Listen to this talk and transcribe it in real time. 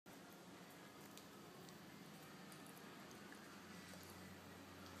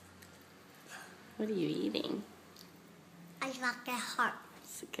What are you eating? I like a heart.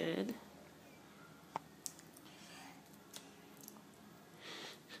 Is it good?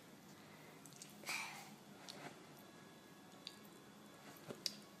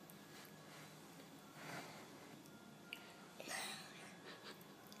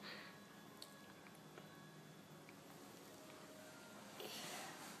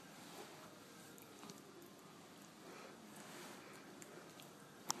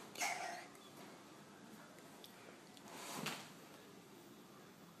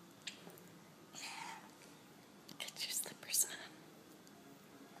 Get your slippers on.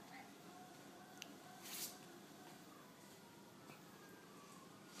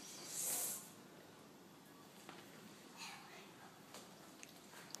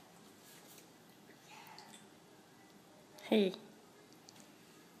 Hey,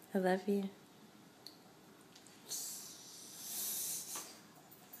 I love you.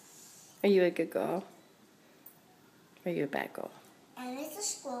 Are you a good girl? Are you a bad girl? And it's a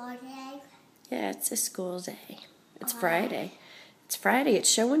school day. Yeah, it's a school day. It's Friday. It's Friday.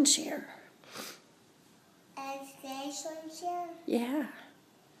 It's show and share. And today show and share. Yeah.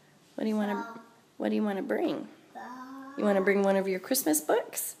 What do you want to? What do you want to bring? You want to bring one of your Christmas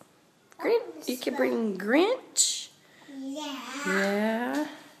books? Grinch. You could bring Grinch. Yeah. Yeah.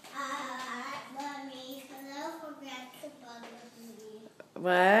 Mommy, don't forget to bug with me.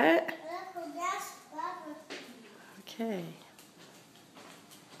 What? Don't forget to bug with me. Okay.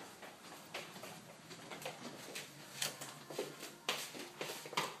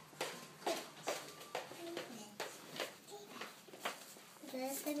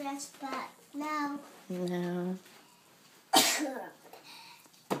 This is the best spot. No. No.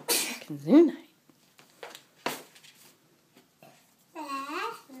 Kazoo night.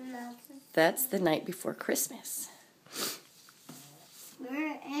 That's the night before Christmas.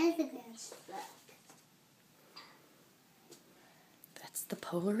 Where is the best spot? That's the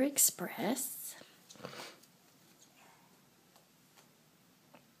Polar Express.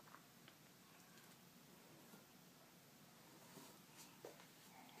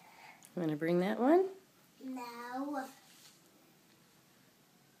 You want to bring that one? No.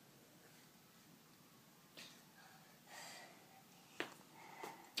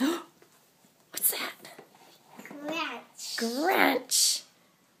 What's that? Grinch. Grinch.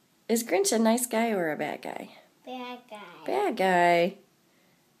 Is Grinch a nice guy or a bad guy? Bad guy. Bad guy.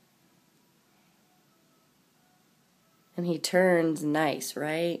 And he turns nice,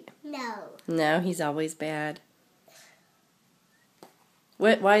 right? No. No, he's always bad.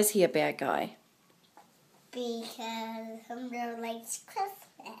 Why is he a bad guy? Because Humber likes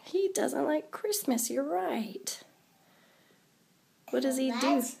Christmas. He doesn't like Christmas, you're right. What does he do?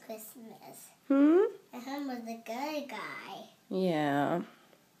 Likes Christmas. Hmm? And Humber's a good guy. Yeah.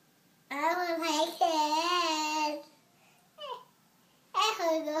 I don't like it. I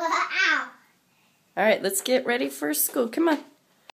want to go out. All right, let's get ready for school. Come on.